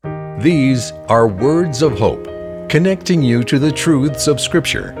These are Words of Hope, connecting you to the truths of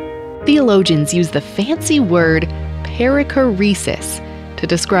Scripture. Theologians use the fancy word perichoresis to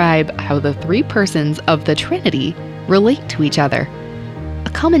describe how the three persons of the Trinity relate to each other.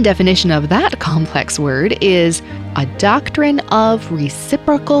 A common definition of that complex word is a doctrine of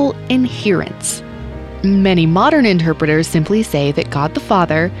reciprocal inherence. Many modern interpreters simply say that God the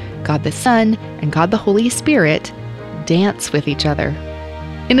Father, God the Son, and God the Holy Spirit dance with each other.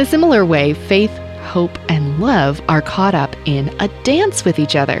 In a similar way, faith, hope, and love are caught up in a dance with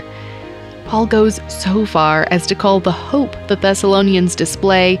each other. Paul goes so far as to call the hope the Thessalonians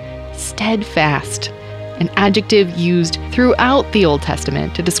display steadfast, an adjective used throughout the Old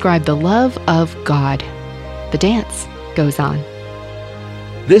Testament to describe the love of God. The dance goes on.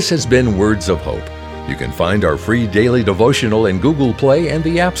 This has been Words of Hope. You can find our free daily devotional in Google Play and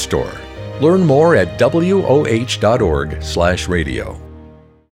the App Store. Learn more at woh.org/radio.